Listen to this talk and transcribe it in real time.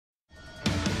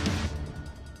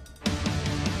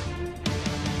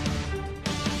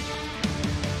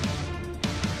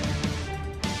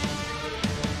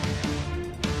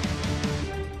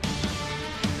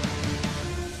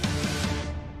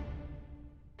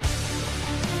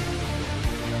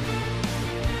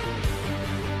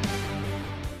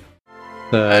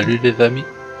Salut les amis,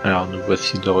 alors nous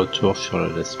voici de retour sur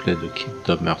le let's play de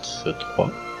Kingdom Hearts 3,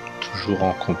 toujours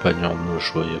en compagnon de nos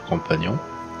joyeux compagnons.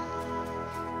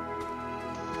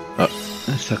 Ah,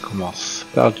 ça commence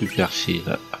par du persil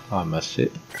à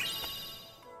ramasser.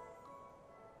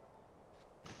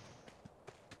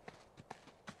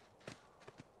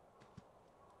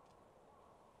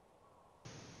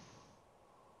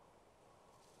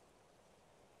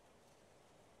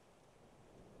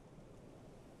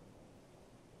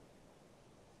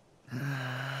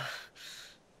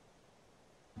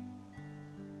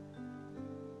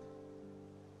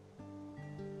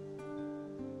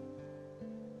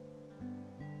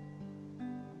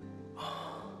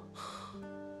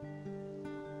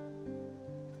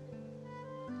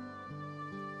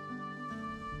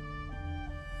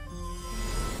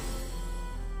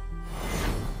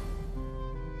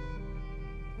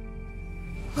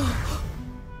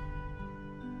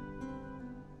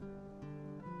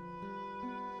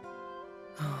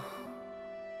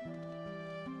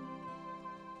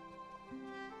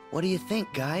 What do you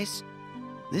think, guys?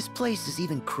 This place is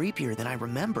even creepier than I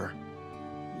remember.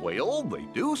 Well, they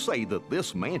do say that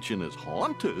this mansion is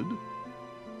haunted.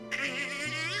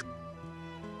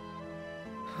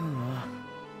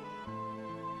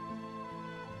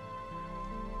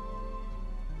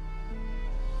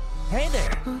 Hey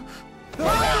there!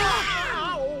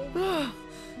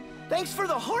 Thanks for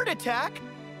the heart attack!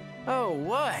 Oh,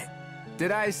 what?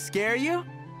 Did I scare you?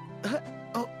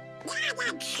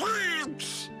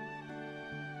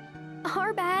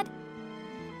 Our bad.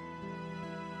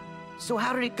 So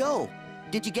how did it go?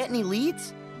 Did you get any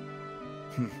leads?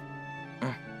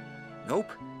 Nope,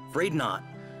 afraid not.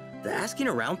 The asking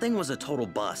around thing was a total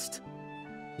bust.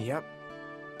 Yep.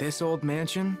 This old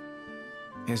mansion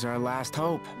is our last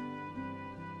hope.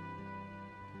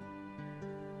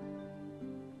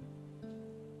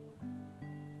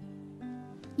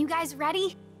 You guys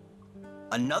ready?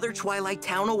 Another Twilight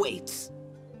Town awaits.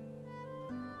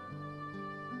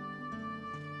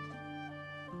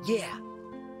 Yeah.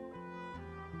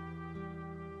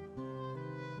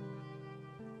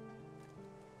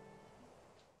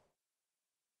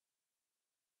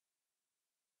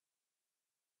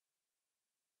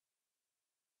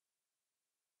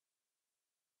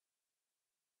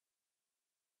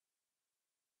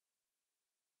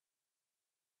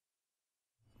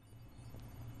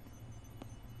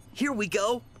 Here we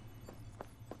go.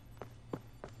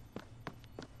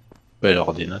 Bel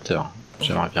ordinateur,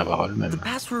 j'aimerais bien voir le The même.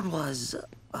 password was,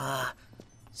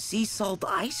 sea salt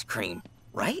ice cream,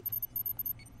 right?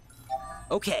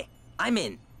 Okay, I'm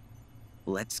in.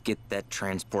 Let's get that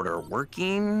transporter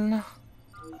working.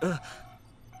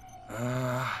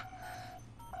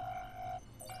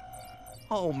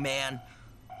 Oh man,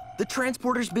 the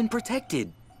transporter's been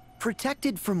protected.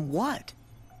 Protected from what?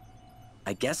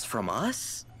 I guess from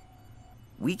us?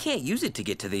 We can't use it to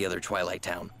get to the other Twilight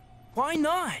Town. Why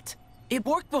not? It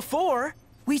worked before.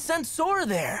 We sent Sora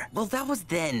there. Well, that was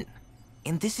then.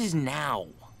 And this is now.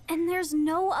 And there's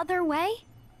no other way?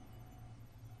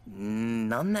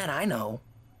 None that I know.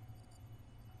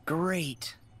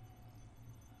 Great.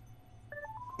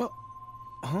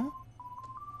 Huh?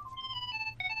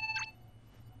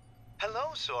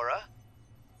 Hello, Sora.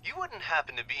 You wouldn't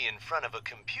happen to be in front of a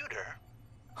computer.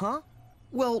 Huh?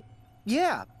 Well,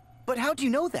 yeah. But how'd you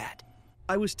know that?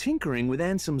 I was tinkering with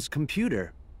Ansem's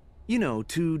computer. You know,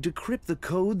 to decrypt the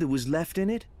code that was left in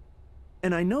it.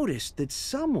 And I noticed that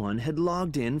someone had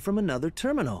logged in from another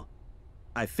terminal.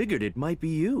 I figured it might be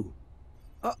you.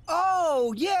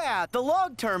 Oh, yeah, the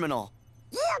log terminal.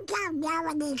 You don't know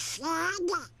any said.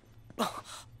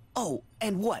 Oh,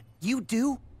 and what? You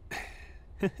do?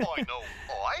 I know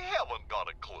I haven't got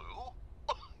a clue.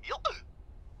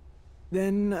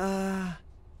 Then,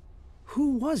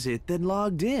 who was it that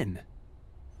logged in?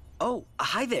 Oh,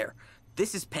 hi there.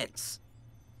 This is Pence.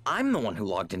 I'm the one who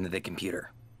logged into the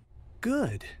computer.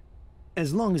 Good.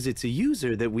 As long as it's a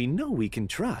user that we know we can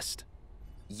trust.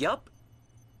 Yup.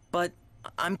 But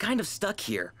I'm kind of stuck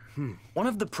here. One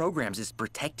of the programs is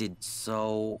protected,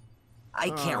 so I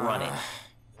can't run it.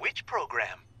 Which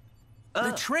program?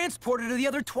 The transporter to the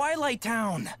other Twilight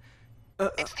Town.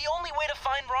 It's the only way to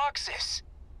find Roxas.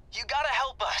 You gotta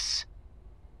help us.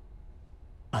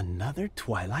 Another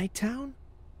Twilight Town?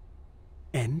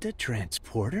 And a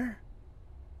transporter?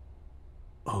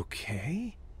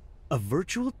 Okay. A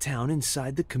virtual town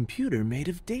inside the computer made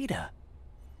of data.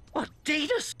 A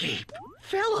datascape,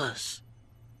 fellas.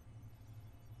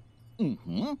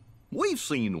 We've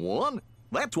seen one.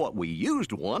 That's what we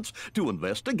used once to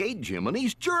investigate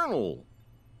Jiminy's journal.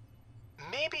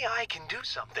 Maybe I can do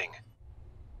something.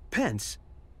 Pence,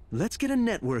 let's get a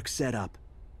network set up.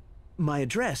 My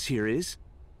address here is...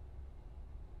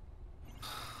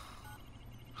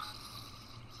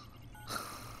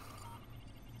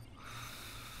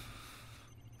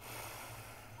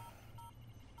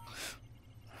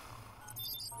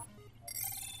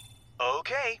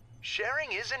 Okay,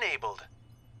 sharing is enabled.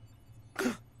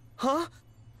 Huh?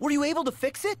 Were you able to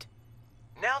fix it?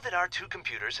 Now that our two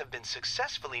computers have been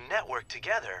successfully networked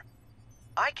together,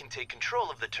 I can take control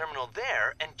of the terminal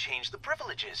there and change the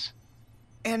privileges.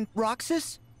 And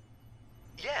Roxas?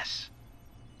 Yes.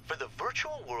 For the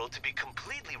virtual world to be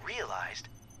completely realized,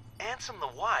 Ansem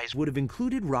the Wise would have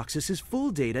included Roxas's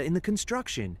full data in the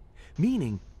construction,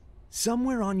 meaning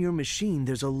somewhere on your machine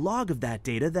there's a log of that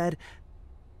data that...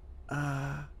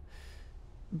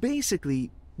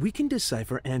 Basically, we can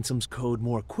decipher Ansem's code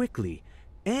more quickly,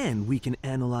 and we can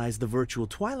analyze the virtual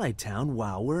Twilight Town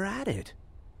while we're at it.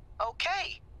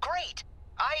 Okay, great.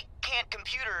 I can't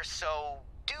computer, so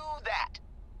do that.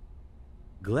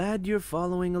 Glad you're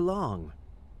following along.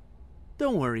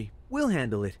 Don't worry, we'll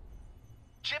handle it.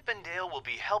 Chip and Dale will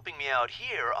be helping me out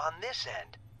here on this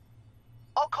end.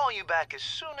 I'll call you back as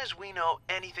soon as we know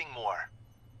anything more.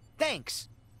 Thanks.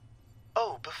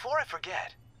 Oh, before I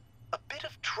forget, a bit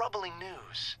of troubling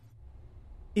news.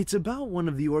 It's about one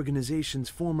of the organization's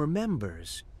former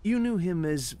members. You knew him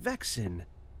as Vexen.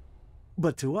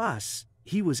 But to us,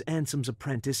 he was Ansem's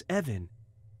apprentice, Evan.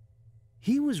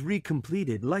 He was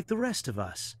recompleted like the rest of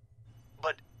us.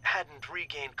 But hadn't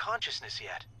regained consciousness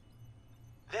yet.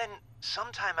 Then,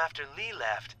 sometime after Lee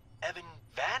left, Evan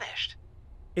vanished.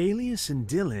 Alias and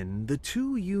Dylan, the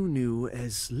two you knew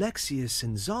as Lexius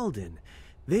and Zalden,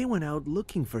 they went out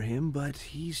looking for him, but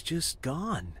he's just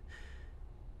gone.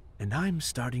 And I'm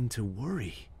starting to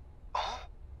worry. Oh?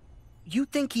 You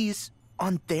think he's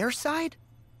on their side?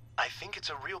 I think it's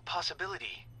a real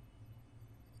possibility.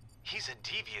 He's a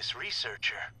devious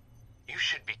researcher. You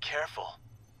should be careful.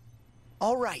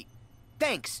 All right.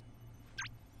 Thanks.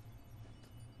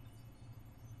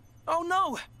 Oh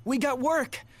no! We got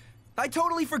work! I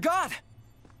totally forgot!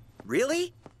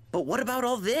 Really? But what about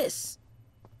all this?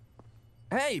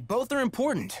 Hey, both are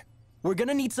important. We're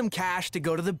gonna need some cash to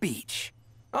go to the beach.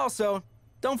 Also,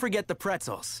 don't forget the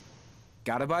pretzels.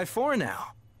 Gotta buy 4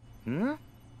 now.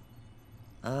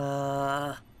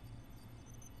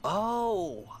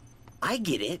 Oh, I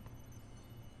get it.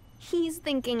 He's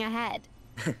thinking ahead.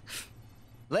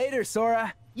 Later,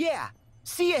 Sora. Yeah.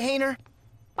 See ya, Hainer.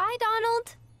 Bye,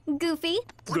 Donald. Goofy.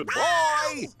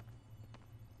 Goodbye!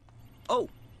 Oh,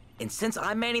 and since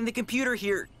I'm manning the computer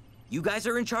here, you guys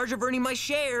are in charge of earning my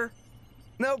share.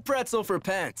 No pretzel for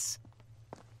pence.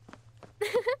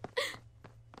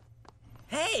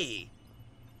 Hey!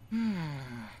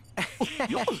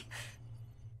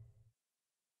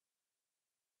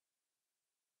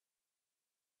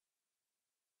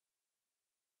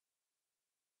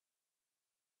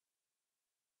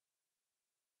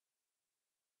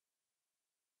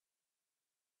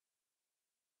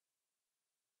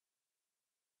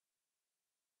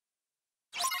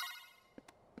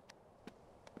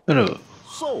 Alors,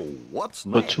 So, what's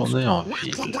next? retourner en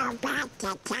ville. Go back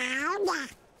to town. On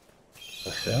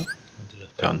va faire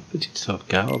une petite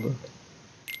sauvegarde.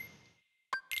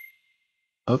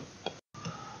 Hop.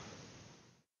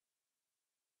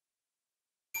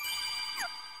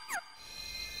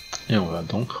 Et on va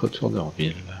donc retourner en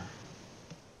ville.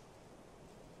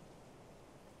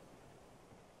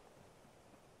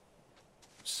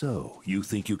 So, you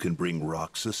think you can bring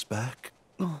Roxas back?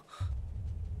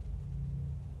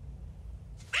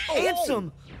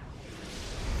 Ansem!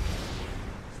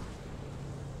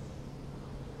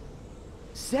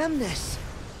 Xemnas!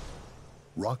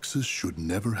 Roxas should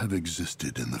never have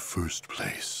existed in the first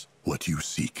place. What you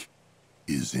seek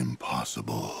is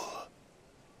impossible.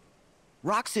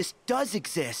 Roxas does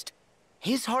exist.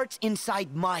 His heart's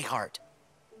inside my heart.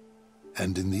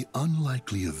 And in the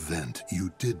unlikely event you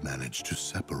did manage to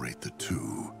separate the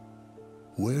two,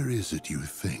 where is it you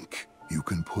think you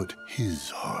can put his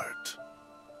heart?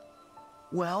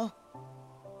 Well,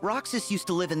 Roxas used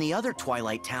to live in the other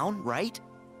Twilight Town, right?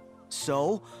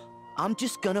 So, I'm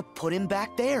just gonna put him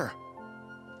back there.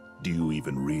 Do you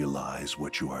even realize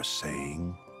what you are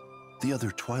saying? The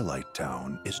other Twilight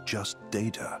Town is just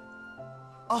data.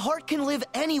 A heart can live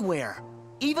anywhere,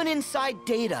 even inside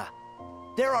data.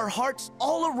 There are hearts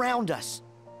all around us.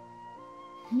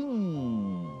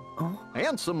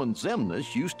 Ansem and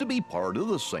Xemnas used to be part of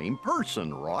the same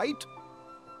person, right?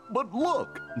 But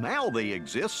look, now they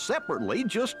exist separately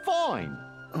just fine.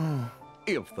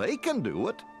 If they can do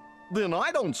it, then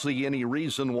I don't see any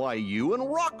reason why you and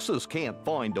Roxas can't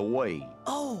find a way.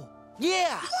 Oh,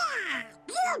 yeah!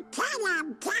 Yeah, you tell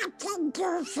him, Captain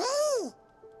Goofy.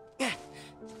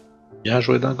 Bien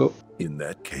joué, dingo. In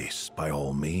that case, by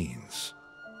all means.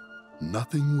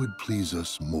 Nothing would please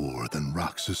us more than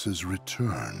Roxas's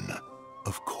return,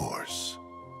 of course.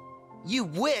 You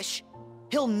wish?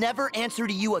 He'll never answer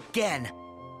to you again.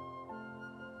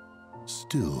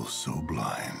 Still so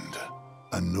blind.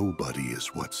 A nobody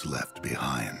is what's left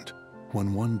behind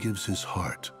when one gives his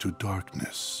heart to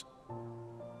darkness.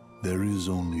 There is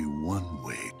only one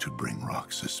way to bring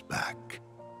Roxas back,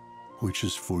 which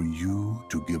is for you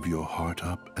to give your heart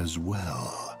up as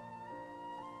well.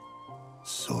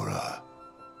 Sora,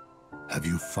 have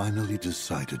you finally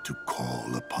decided to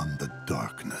call upon the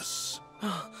darkness?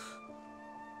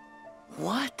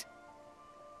 What?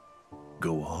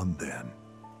 Go on then.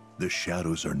 The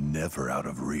shadows are never out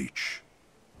of reach.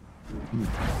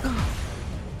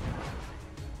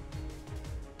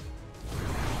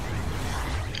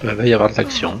 Il va y avoir de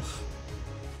l'action.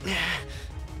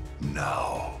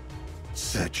 Now,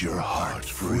 set your heart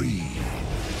free.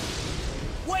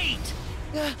 Wait!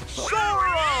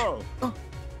 Sora!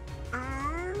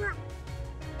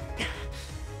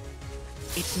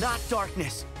 It's not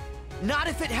darkness. Not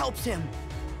if it helps him.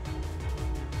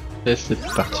 Et c'est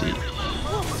parti.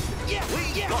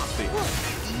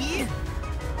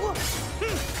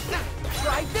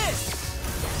 Try this.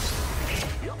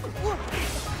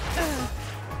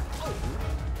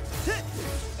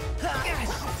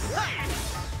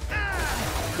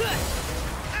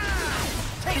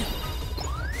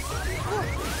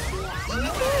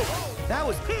 That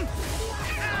was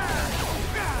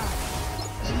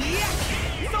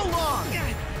so long.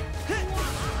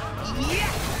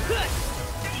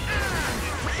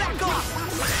 Back off.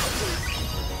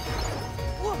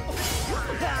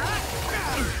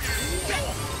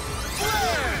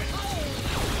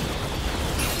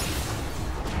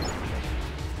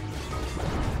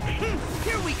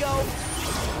 Here we go.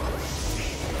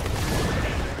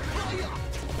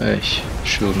 Allez,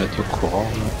 je vais vous mettre au courant.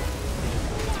 Là.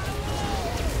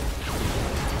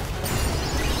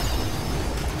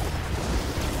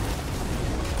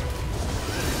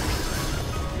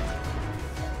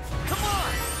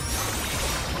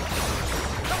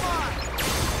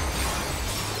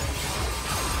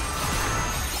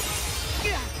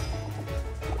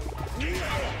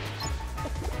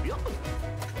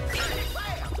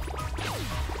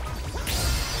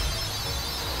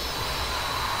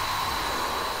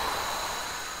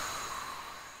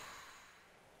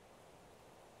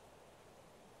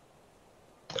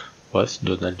 Ouais, si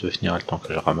Donald veut finir le temps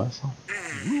que je ramasse. Hein.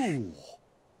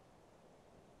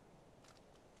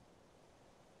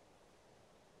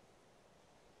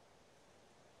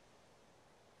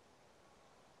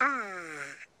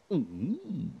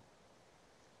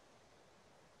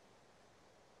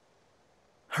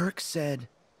 Herc said...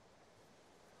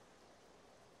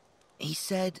 He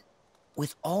said,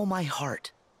 with all my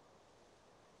heart.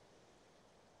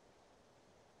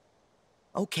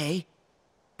 Okay.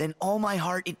 Then all my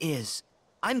heart it is.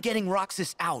 I'm getting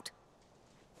Roxas out.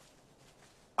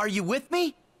 Are you with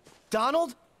me?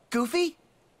 Donald? Goofy?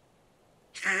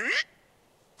 Huh?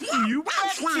 You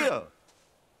betcha!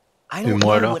 I don't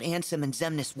know what Ansem and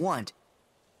Xemnas want,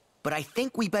 but I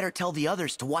think we better tell the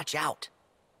others to watch out.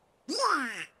 Yeah.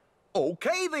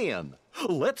 Okay then.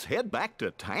 Let's head back to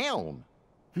town.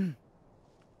 We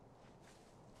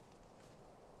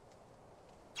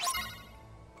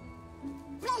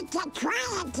could try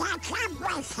and catch up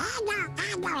with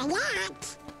Xehanort and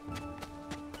yet.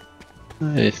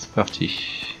 Allez, c'est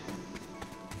parti.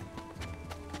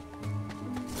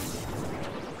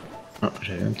 Ah,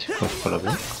 j'avais un petit coffre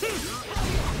là-bas.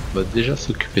 On va déjà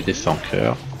s'occuper des 100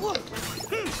 cœurs.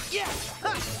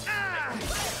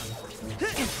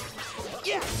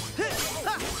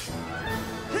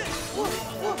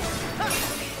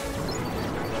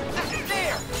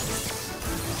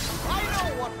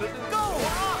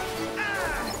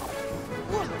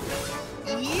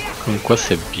 Comme quoi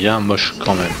c'est bien moche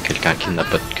quand même, quelqu'un qui n'a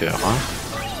pas de cœur. Hein.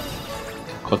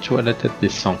 Quand tu vois la tête des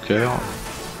 100 cœurs...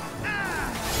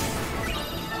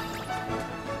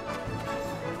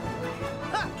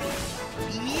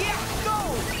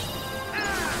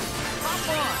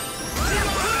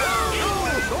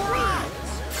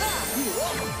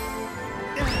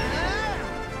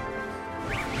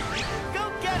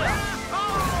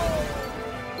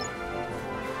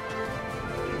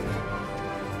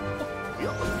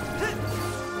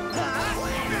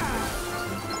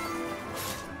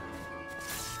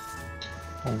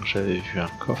 Donc j'avais vu un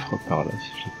coffre par là,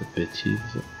 si je dis pas de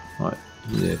bêtises. Ouais,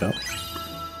 il est là.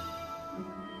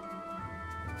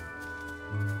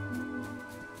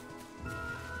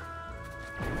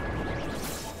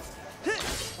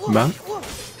 Ben.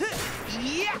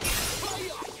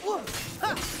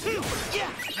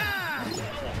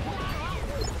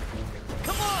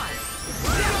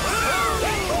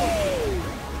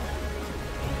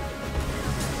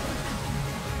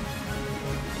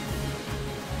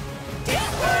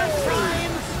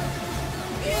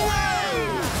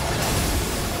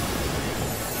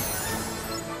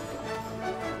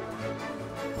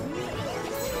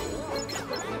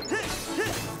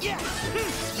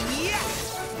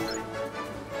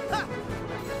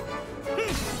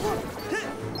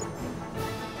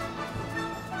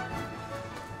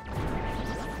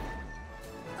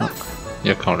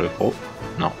 a quand le gros.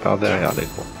 Non, par derrière les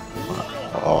gros. Voilà.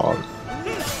 Oh.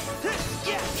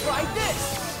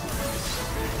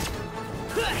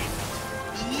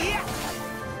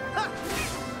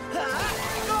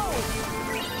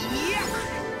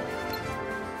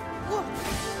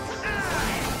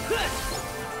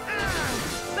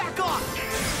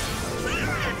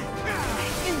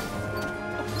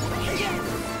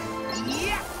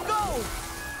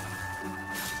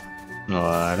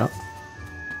 Voilà.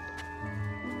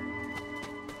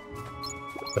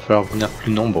 Va falloir venir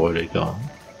plus nombreux les gars.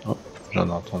 Oh, j'en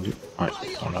ai entendu. Ouais,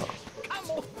 ils sont là.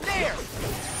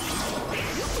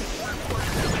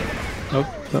 Hop.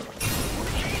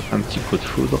 Un petit coup de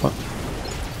foudre.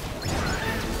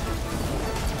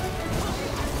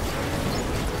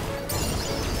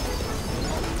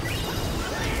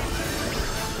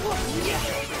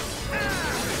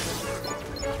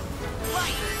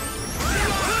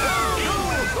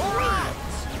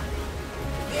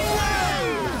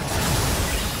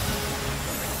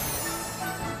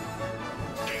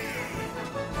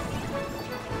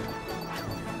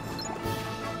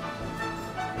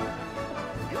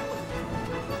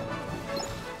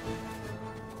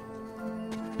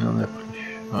 Il n'y en a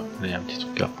plus. Ah, là il y a un petit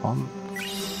truc à prendre.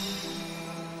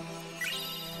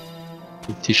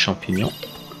 Des petits champignons.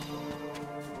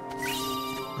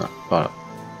 Ah, voilà.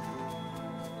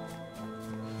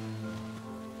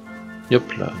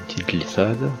 Hop là, une petite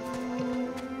glissade.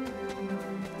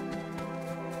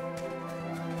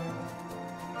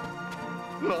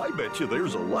 I bet you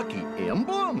there's a lucky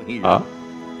emblem here. Ah,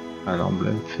 un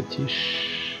emblème fétiche.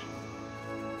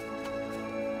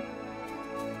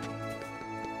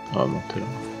 Ah, montez là.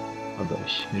 Ah bah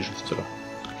oui, il est juste là.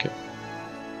 Ok.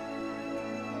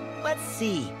 Let's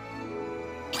see.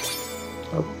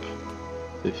 Hop,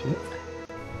 c'est fait.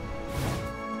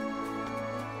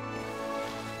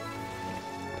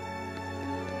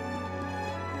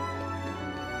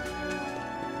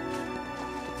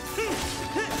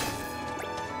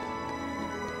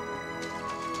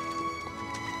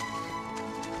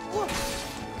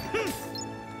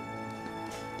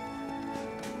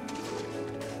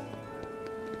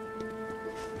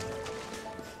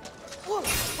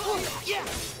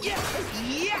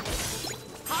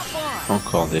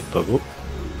 Encore des pavots.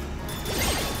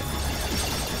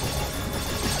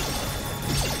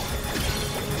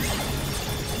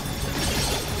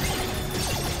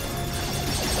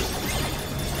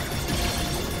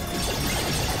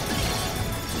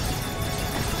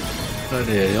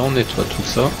 Allez, on nettoie tout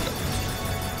ça.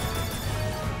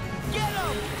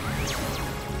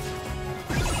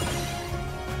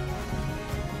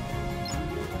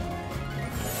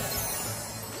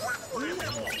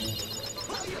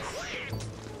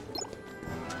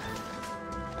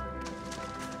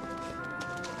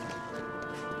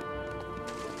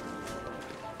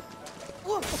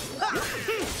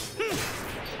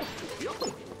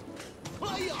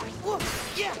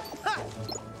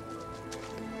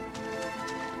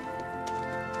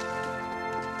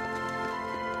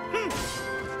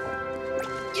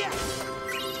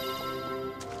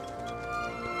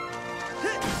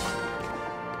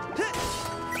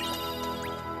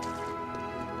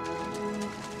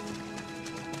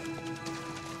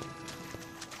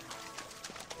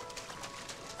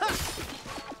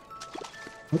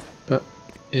 Hop,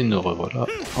 et nous revoilà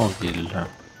en ville.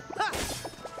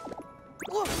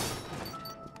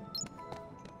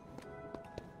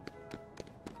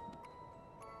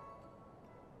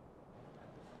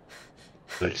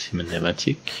 Nouvelle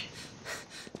cinématique.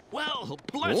 Well,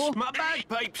 bless my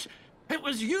bagpipes! It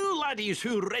was you laddies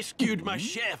who rescued my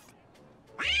chef.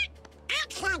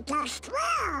 It's Uncle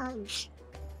Scrooge.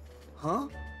 Huh?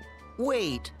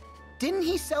 Wait, didn't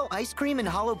he sell ice cream in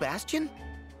Hollow Bastion?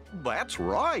 That's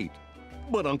right.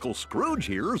 But Uncle Scrooge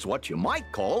here is what you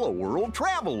might call a world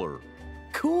traveler.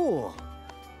 Cool.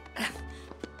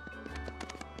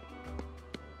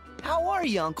 How are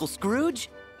you, Uncle Scrooge?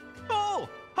 Oh,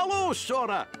 hello,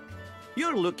 Sora.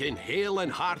 You're looking hale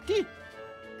and hearty.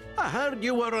 I heard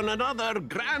you were on another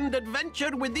grand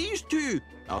adventure with these two.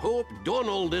 I hope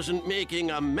Donald isn't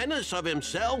making a menace of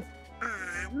himself.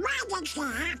 Why did you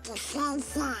have to say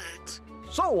that?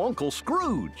 So, Uncle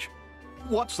Scrooge,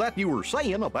 what's that you were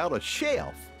saying about a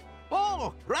chef?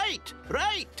 Oh, right.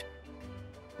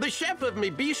 The chef of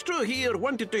me bistro here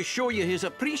wanted to show you his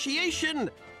appreciation.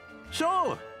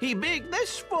 So, he baked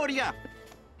this for you.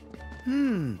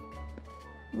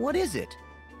 What is it?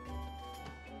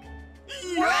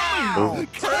 Wow!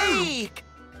 Cake!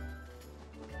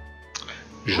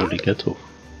 Joli gâteau.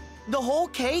 The whole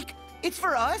cake? It's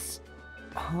for us?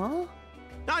 Huh?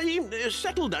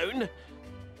 Settle down.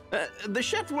 The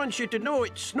chef wants you to know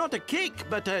it's not a cake,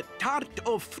 but a tart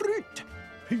of fruit.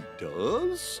 He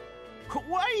does?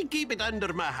 Why keep it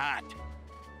under my hat?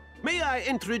 May I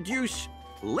introduce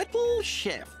Little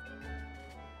Chef?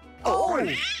 Oh,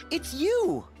 it's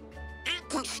you!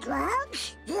 After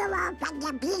Scrooge, you open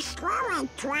the bistro in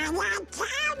Twilight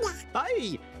Town.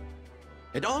 Aye.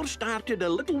 It all started a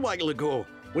little while ago,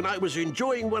 when I was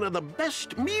enjoying one of the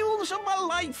best meals of my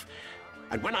life.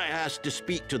 And when I asked to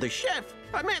speak to the chef,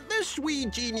 I met this wee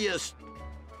genius.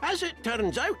 As it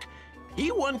turns out,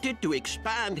 he wanted to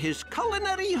expand his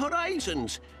culinary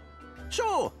horizons.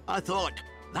 So I thought,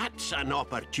 that's an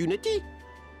opportunity.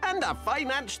 And I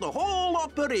financed the whole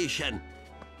operation.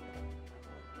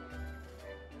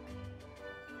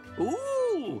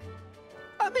 Ooh,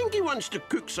 I think he wants to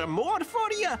cook some more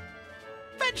for you.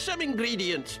 Fetch some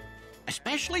ingredients,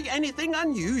 especially anything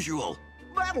unusual.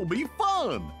 That'll be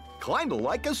fun. Kinda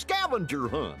like a scavenger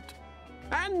hunt.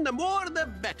 And the more the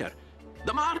better.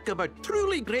 The mark of a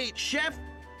truly great chef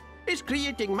is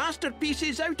creating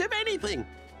masterpieces out of anything.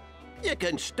 You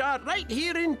can start right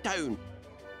here in town.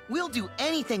 We'll do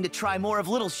anything to try more of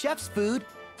Little Chef's food.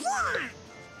 Yeah.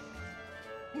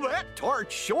 That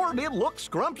tart sure did look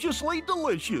scrumptiously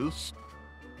delicious.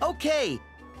 Okay,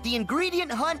 the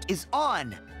ingredient hunt is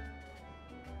on.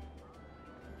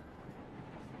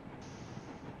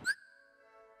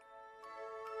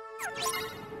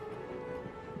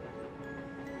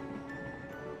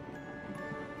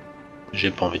 J'ai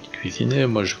pas envie de cuisiner,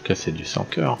 moi je veux casser du sans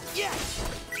cœur.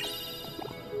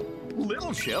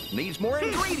 Little Chef needs more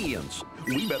ingredients.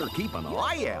 We better keep an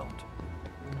eye out.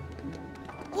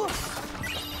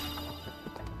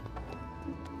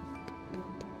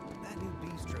 That new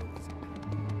bistro is...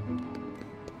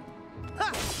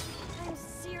 I'm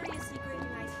seriously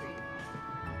craving ice cream.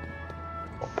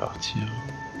 Pour partir.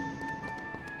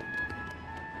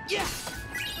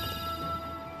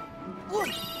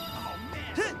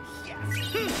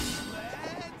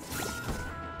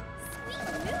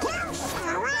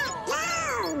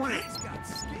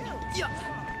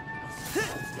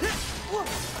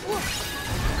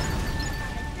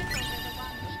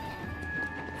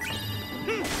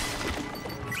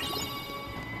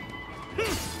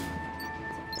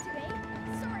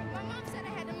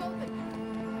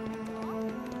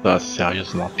 Ah,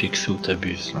 sérieusement, Picsou,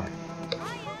 t'abuses là.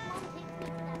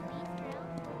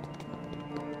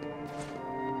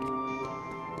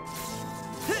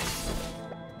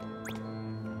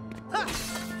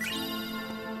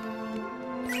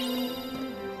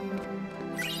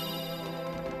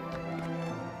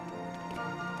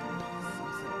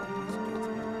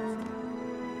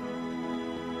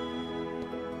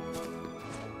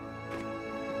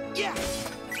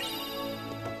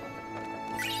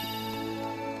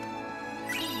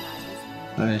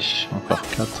 Allez, encore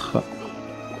 4.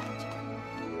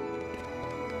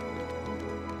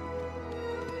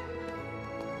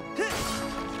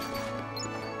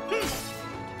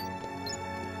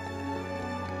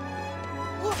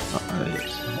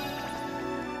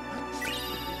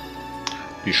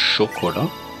 Du chocolat.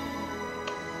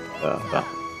 Bah.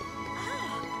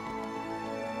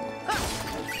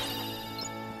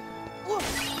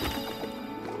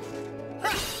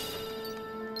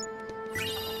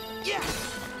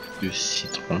 Du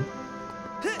citron.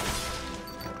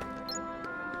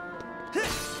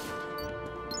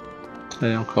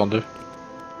 Allez, encore 2.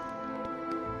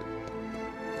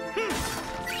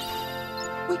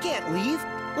 We can't leave.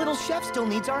 Little Chef still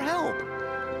needs our help.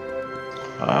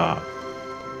 Ah.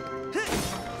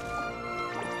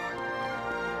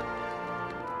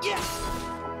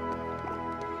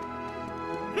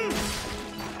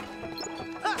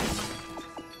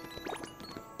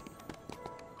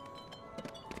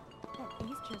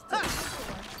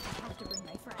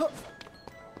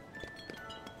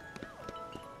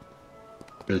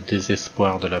 Le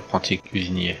désespoir de l'apprenti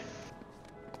cuisinier.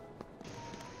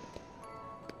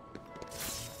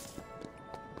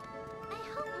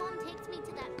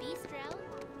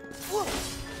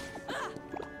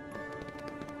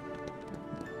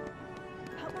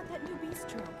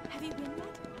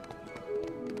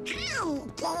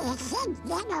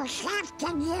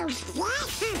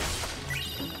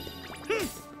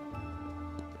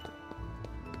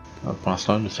 Pour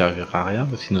l'instant, il ne servira à rien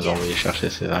parce qu'il nous a envoyé chercher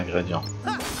ses ingrédients.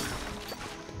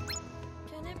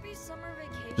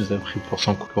 Il nous a pris pour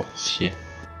son coursier.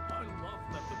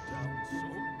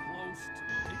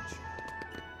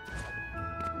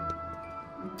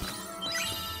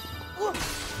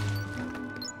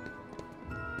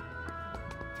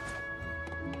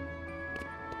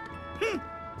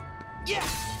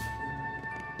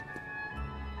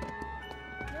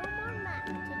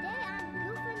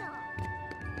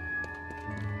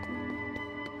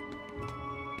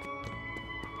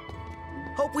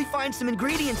 Hope we find some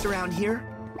ingredients around here.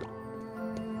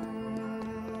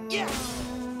 Yeah!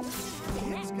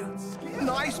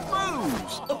 Nice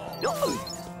moves!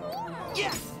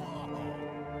 Yeah!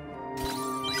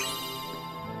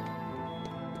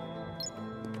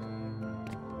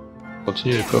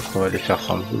 Continue les coffres, on va les faire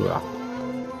sans le vouloir.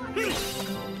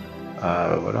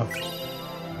 Ah voilà.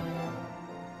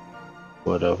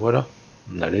 Voilà.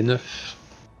 On a les 9.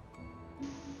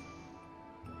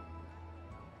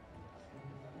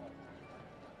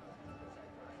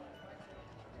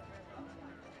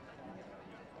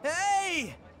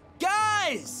 Hey!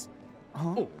 Guys!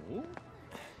 Huh?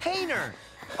 Painter!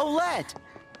 Olette!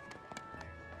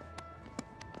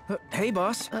 Hey,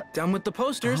 boss. Done with the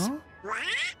posters.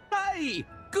 Hey,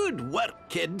 good work,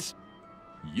 kids.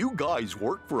 You guys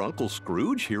work for Uncle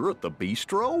Scrooge here at the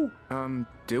bistro?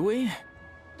 Do we?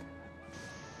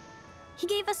 He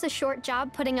gave us a short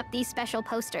job putting up these special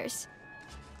posters.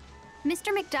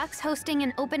 Mr. McDuck's hosting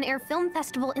an open-air film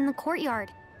festival in the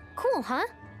courtyard. Cool, huh?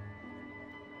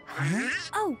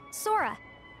 Oh, Sora.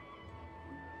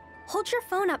 Hold your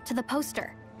phone up to the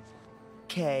poster.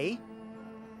 Okay.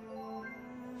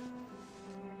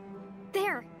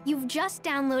 There, you've just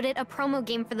downloaded a promo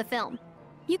game for the film.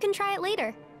 You can try it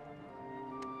later.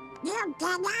 You did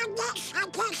all this,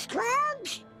 Uncle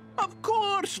Scrooge? Of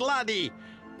course, laddie.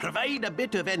 Provide a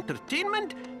bit of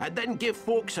entertainment and then give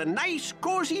folks a nice,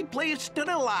 cozy place to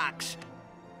relax.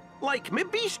 Like me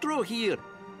bistro here.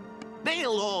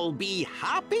 They'll all be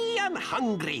happy and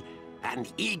hungry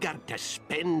and eager to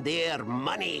spend their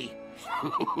money.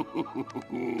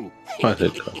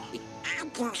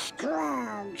 Uncle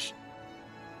Scrooge.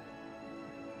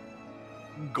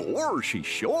 Gosh, he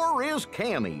sure is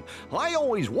canny. I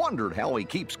always wondered how he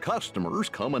keeps customers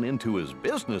coming into his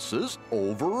businesses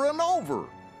over and over.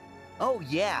 Oh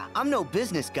yeah, I'm no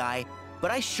business guy,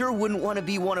 but I sure wouldn't want to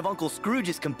be one of Uncle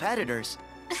Scrooge's competitors.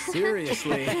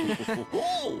 Seriously.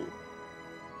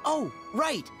 Oh,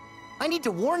 right. I need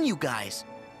to warn you guys.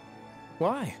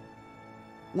 Why?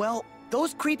 Well,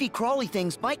 those creepy crawly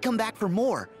things might come back for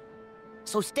more.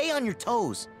 So stay on your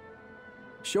toes.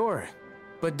 Sure.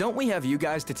 But don't we have you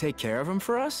guys to take care of them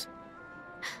for us?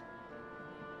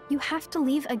 You have to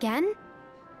leave again?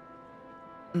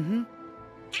 Mm-hmm.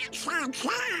 That's our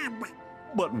job.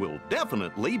 But we'll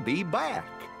definitely be back.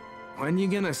 When you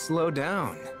gonna slow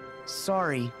down?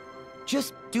 Sorry.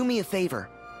 Just do me a favor.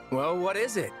 Well, what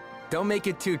is it? Don't make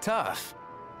it too tough.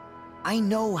 I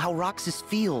know how Roxas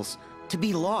feels to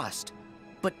be lost.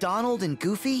 But Donald and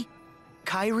Goofy,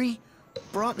 Kyrie,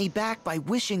 brought me back by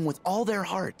wishing with all their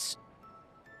hearts.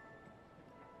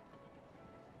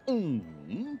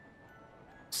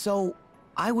 So,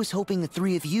 I was hoping the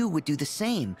three of you would do the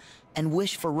same and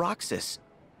wish for Roxas.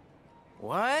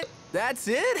 What? That's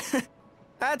it?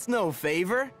 That's no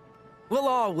favor. We'll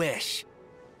all wish.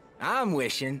 I'm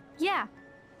wishing. Yeah.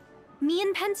 Me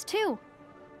and Pence too.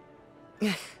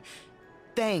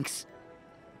 Thanks.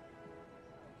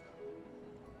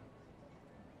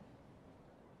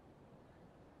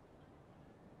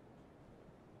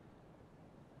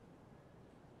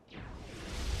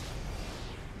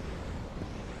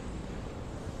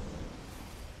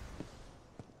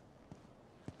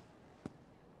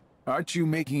 Aren't you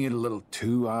making it a little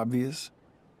too obvious?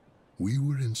 We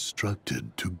were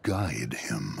instructed to guide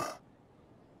him.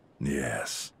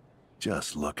 Yes.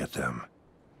 Just look at them.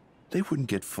 They wouldn't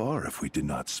get far if we did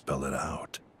not spell it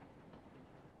out.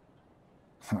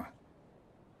 Huh.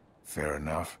 Fair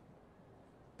enough.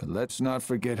 But let's not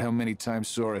forget how many times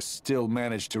Sora still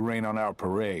managed to rain on our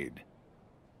parade.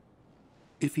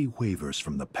 If he wavers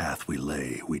from the path we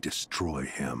lay, we destroy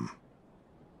him.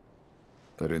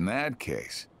 But in that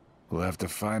case, we'll have to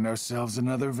find ourselves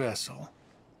another vessel.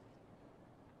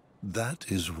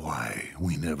 That is why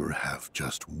we never have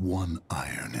just one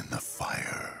iron in the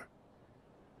fire.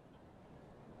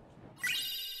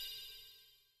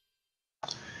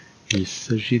 Il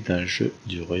s'agit d'un jeu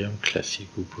du royaume classique.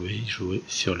 Vous pouvez y jouer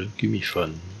sur le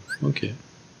gummiphone. Ok.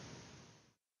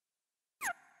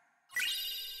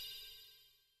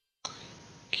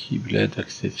 Keyblade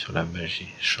axé sur la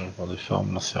magie. Changement de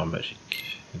forme, lanceur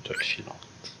magique. Étoile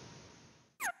filante.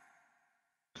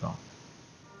 D'accord.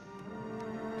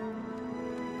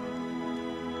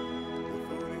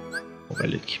 On va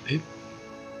l'équiper.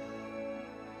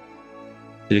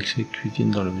 Sélectionnez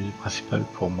cuisine dans le menu principal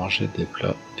pour manger des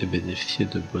plats et bénéficier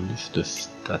de bonus de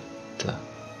stats.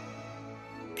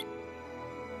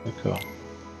 D'accord.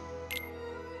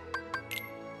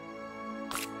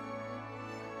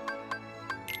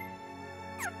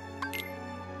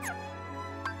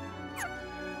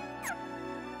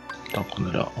 Tant qu'on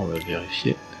est là, on va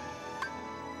vérifier.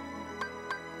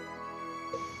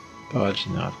 Parade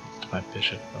générale,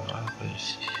 empêcher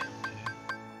réussi.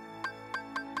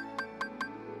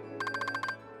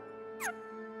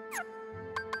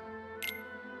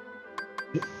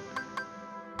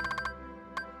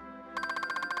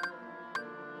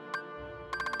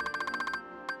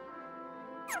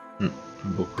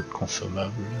 Beaucoup de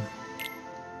consommables.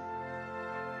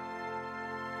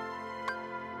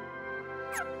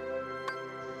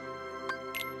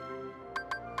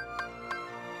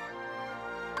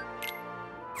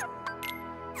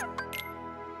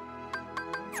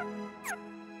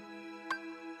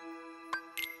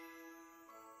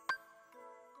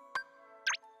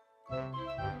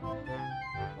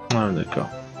 Ah d'accord.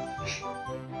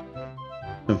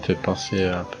 Ça me fait penser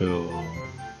un peu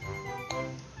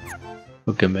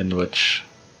au Game & Watch,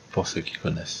 pour ceux qui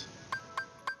connaissent.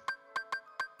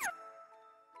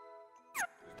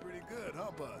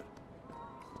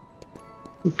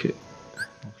 Ok.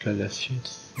 Donc là la suite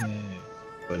c'est...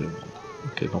 Voilà.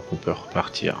 Ok, donc on peut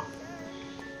repartir.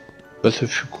 Bah, ce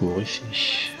fut court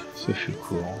ici. Ce fut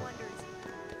court.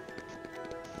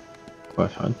 On va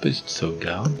faire une petite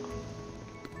sauvegarde.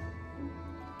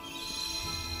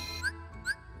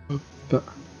 Hop.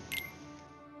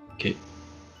 Ok.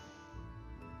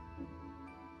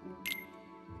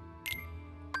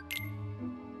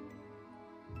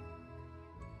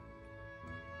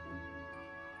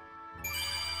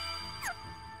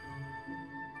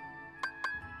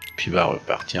 Puis va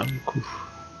repartir du coup.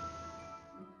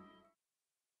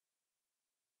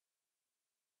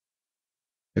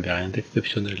 Il n'y avait rien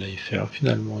d'exceptionnel à y faire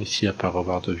finalement ici à part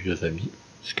revoir de vieux amis,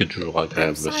 ce qui est toujours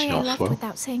agréable aussi en soi.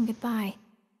 without saying goodbye.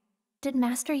 Did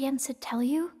Master Yensid tell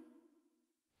you?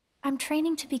 I'm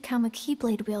training to become a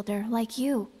Keyblade wielder like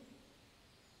you.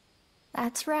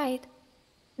 That's right.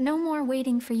 No more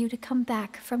waiting for you to come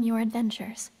back from your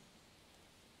adventures.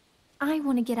 I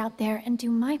want to get out there and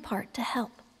do my part to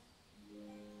help.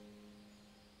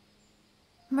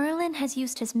 Merlin has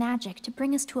used his magic to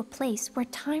bring us to a place where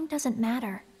time doesn't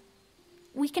matter.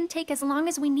 We can take as long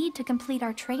as we need to complete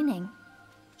our training.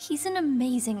 He's an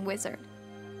amazing wizard.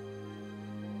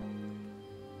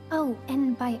 Oh,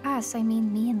 and by us, I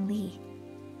mean me and Lee.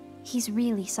 He's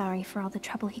really sorry for all the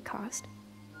trouble he caused.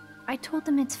 I told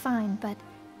him it's fine, but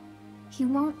he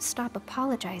won't stop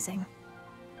apologizing.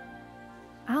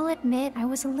 I'll admit I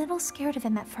was a little scared of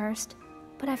him at first,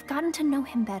 but I've gotten to know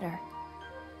him better.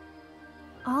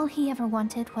 All he ever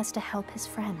wanted was to help his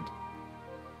friend.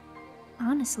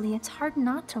 Honestly, it's hard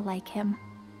not to like him.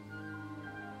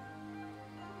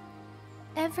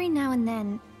 Every now and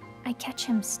then, I catch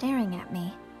him staring at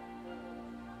me.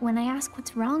 When I ask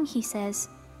what's wrong, he says,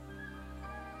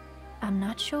 "I'm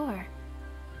not sure.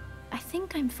 I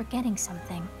think I'm forgetting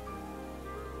something.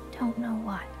 Don't know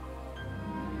what."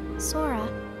 Sora,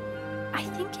 I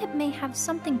think it may have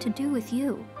something to do with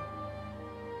you.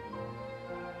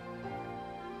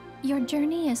 Your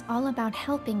journey is all about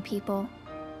helping people.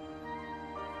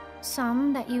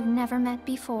 Some that you've never met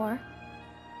before,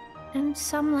 and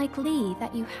some like Lee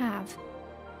that you have.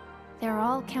 They're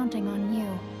all counting on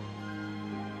you.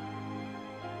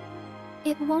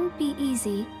 It won't be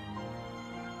easy,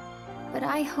 but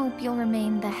I hope you'll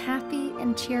remain the happy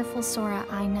and cheerful Sora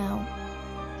I know.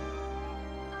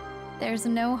 There's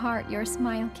no heart your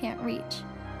smile can't reach.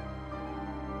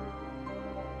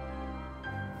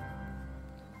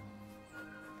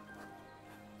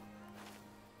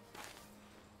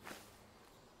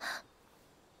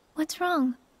 What's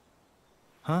wrong?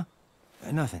 Huh?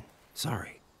 Nothing.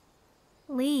 Sorry.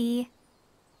 Lee.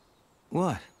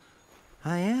 What?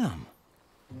 I am.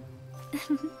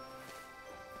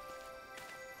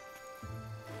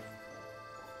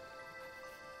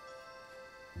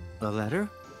 A letter?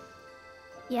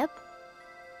 Yep.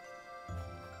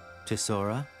 To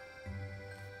Sora?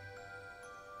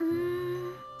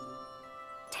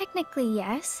 Technically,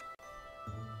 yes.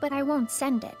 But I won't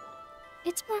send it.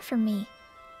 It's more for me.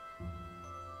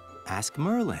 Ask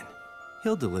Merlin.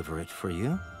 He'll deliver it for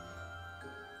you.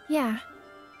 Yeah,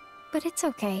 but it's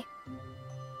okay.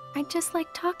 I just like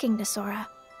talking to Sora,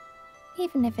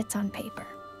 even if it's on paper.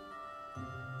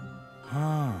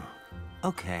 Huh.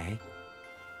 Okay.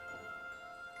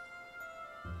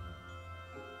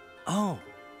 Oh.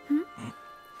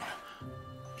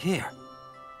 Here.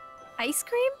 Ice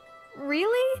cream?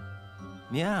 Really?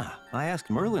 Yeah, I asked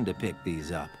Merlin to pick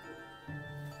these up.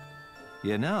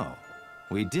 You know,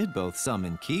 we did both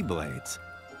summon Keyblades.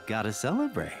 Gotta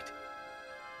celebrate.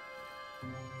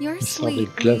 You're Il sort sweet.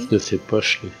 des glaces de ses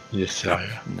poches, lui. Il est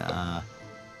sérieux. Nah.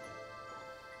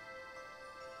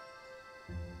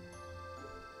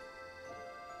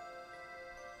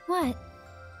 What?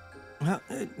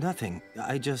 Nothing.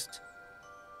 I just...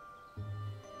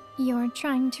 You're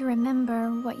trying to remember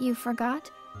what you forgot?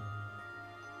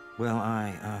 Well,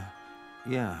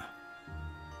 yeah.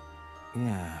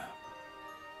 Yeah.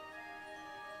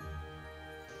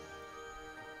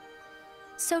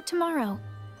 So tomorrow,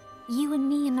 you and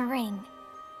me in the ring.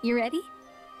 You ready?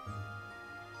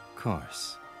 Of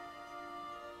course.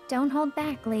 Don't hold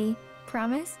back, Lee.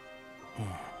 Promise?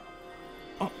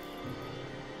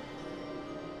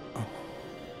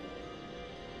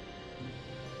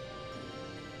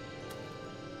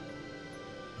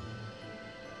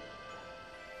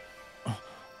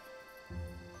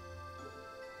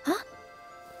 Huh?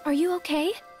 Are you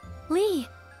okay? Lee!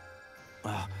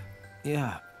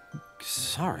 Yeah.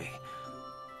 Sorry.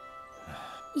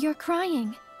 You're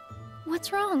crying.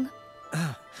 What's wrong?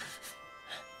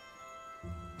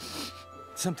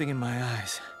 Something in my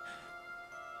eyes.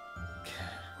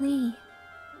 Lee.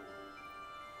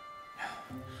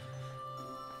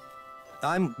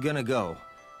 I'm gonna go.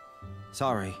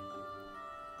 Sorry.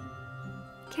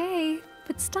 Okay,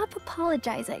 but stop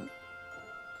apologizing.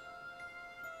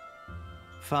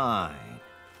 Fine.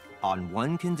 On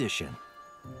one condition.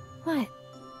 What?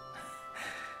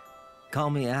 Call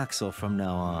me Axel from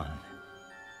now on.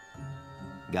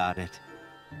 Got it?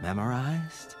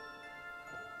 Memorized?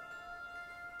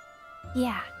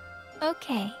 Yeah.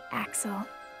 Okay, Axel.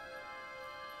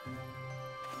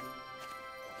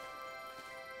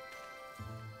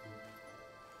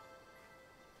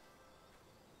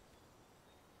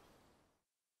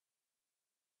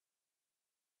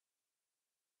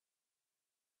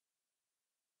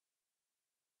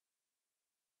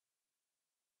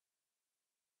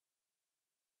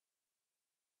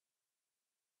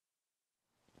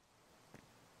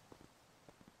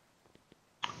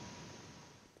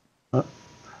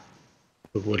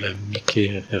 Voilà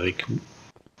Mickey avec nous.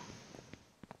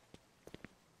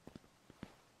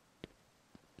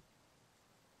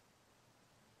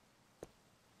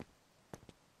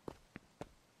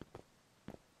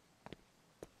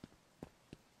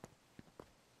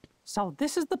 So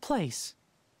this is the place.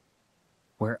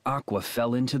 Where Aqua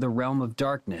fell into the realm of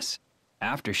darkness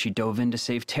after she dove in to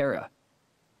save Terra.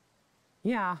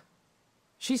 Yeah.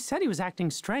 She said he was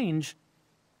acting strange.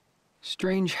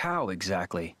 Strange how,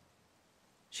 exactly?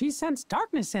 She sensed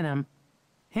darkness in him.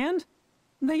 And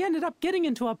they ended up getting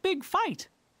into a big fight.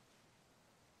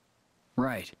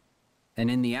 Right. And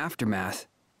in the aftermath,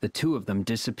 the two of them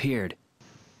disappeared.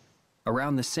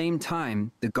 Around the same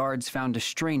time, the guards found a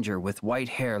stranger with white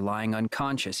hair lying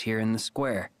unconscious here in the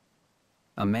square.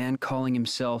 A man calling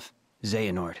himself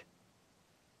Xehanort.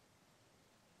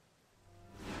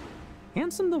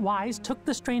 Ansem the Wise took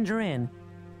the stranger in,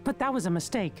 but that was a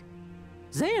mistake.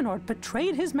 Xehanort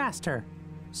betrayed his master,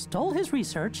 stole his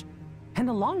research, and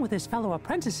along with his fellow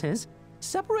apprentices,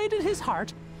 separated his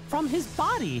heart from his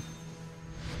body.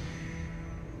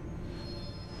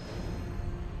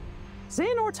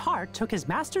 Xehanort's heart took his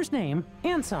master's name,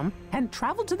 Ansem, and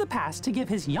traveled to the past to give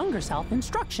his younger self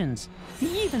instructions.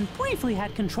 He even briefly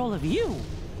had control of you.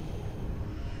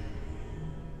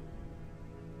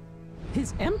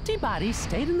 His empty body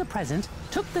stayed in the present,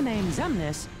 took the name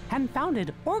Xemnas, and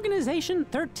founded Organization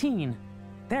 13.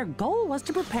 Their goal was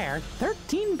to prepare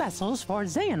 13 vessels for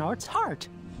Xehanort's heart.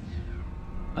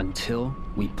 Until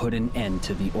we put an end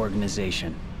to the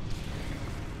organization.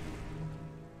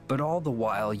 But all the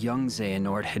while, young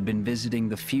Xehanort had been visiting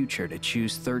the future to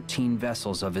choose 13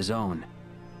 vessels of his own.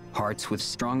 Hearts with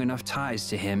strong enough ties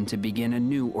to him to begin a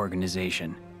new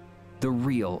organization. The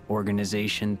real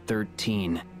Organization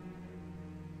 13.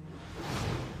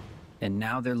 And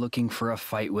now they're looking for a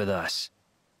fight with us.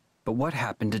 But what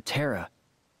happened to Terra?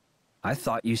 I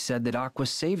thought you said that Aqua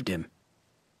saved him.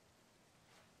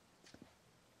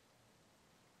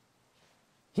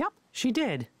 Yep, she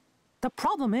did. The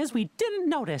problem is we didn't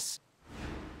notice.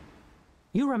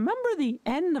 You remember the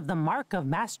end of the Mark of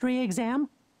Mastery exam,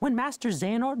 when Master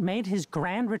Xehanort made his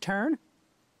grand return?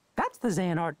 That's the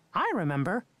Xehanort I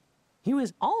remember. He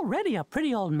was already a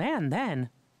pretty old man then.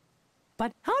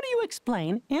 But how do you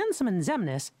explain Ansem and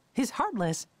Xemnas, his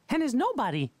heartless, and his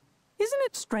nobody? Isn't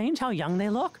it strange how young they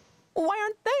look? Why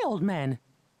aren't they old men?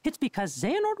 It's because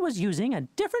Xehanort was using a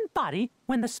different body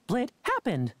when the split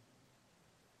happened.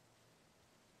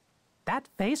 That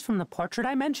face from the portrait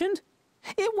I mentioned?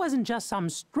 It wasn't just some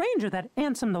stranger that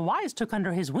Ansem the Wise took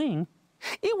under his wing.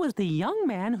 It was the young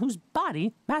man whose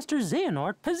body Master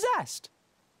Xehanort possessed.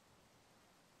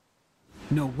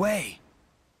 No way!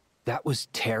 That was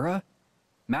Terra?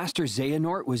 Master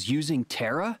Xehanort was using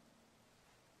Terra?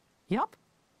 Yup.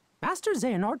 Master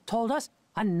Xehanort told us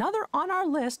another on our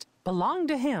list belonged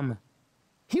to him.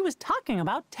 He was talking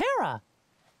about Terra.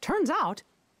 Turns out,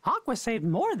 Aqua saved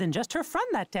more than just her friend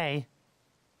that day.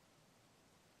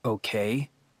 Okay.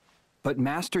 But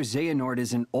Master Xehanort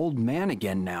is an old man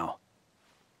again now.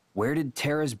 Where did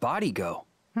Terra's body go?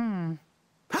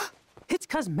 It's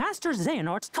 'cause Master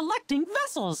Xehanort's collecting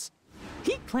vessels.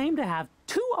 He claimed to have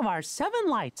 2 of our 7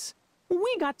 lights.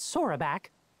 We got Sora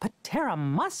back, but Terra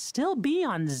must still be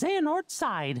on Xehanort's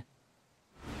side.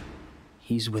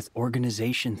 He's with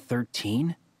Organization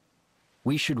 13?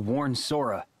 We should warn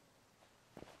Sora.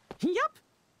 Yup,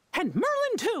 and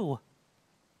Merlin too.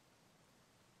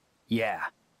 Yeah.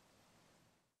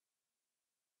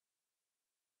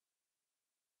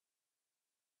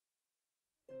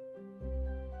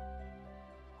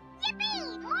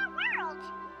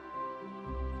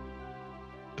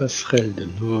 Passerelles de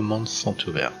nouveaux mondes sont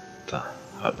ouvertes.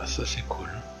 Ah bah ça c'est cool.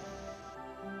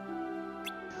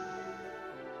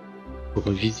 Pour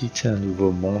visiter un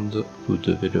nouveau monde, vous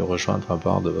devez le rejoindre à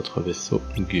bord de votre vaisseau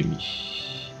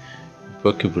Gumi. Une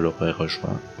fois que vous l'aurez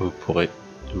rejoint, vous pourrez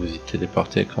vous y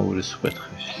téléporter quand vous le souhaiterez.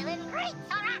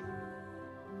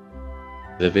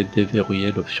 Vous avez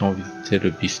déverrouillé l'option visiter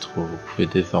le bistrot. Vous pouvez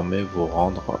désormais vous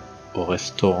rendre au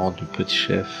restaurant du petit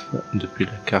chef depuis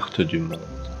la carte du monde.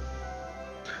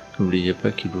 N'oubliez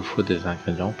pas qu'il vous faut des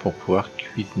ingrédients pour pouvoir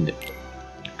cuisiner.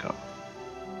 D'accord.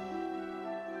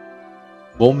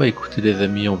 Bon bah écoutez les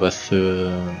amis, on va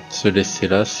se laisser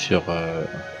là sur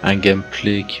un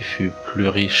gameplay qui fut plus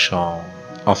riche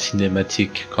en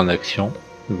cinématique qu'en action.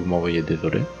 Vous m'envoyez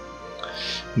désolé.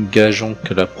 Gageons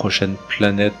que la prochaine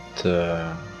planète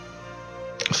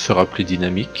sera plus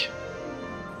dynamique.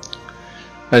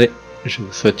 Allez, je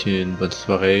vous souhaite une bonne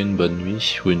soirée, une bonne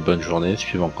nuit ou une bonne journée,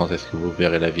 suivant quand est-ce que vous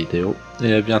verrez la vidéo.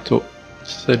 Et à bientôt.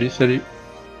 Salut, salut.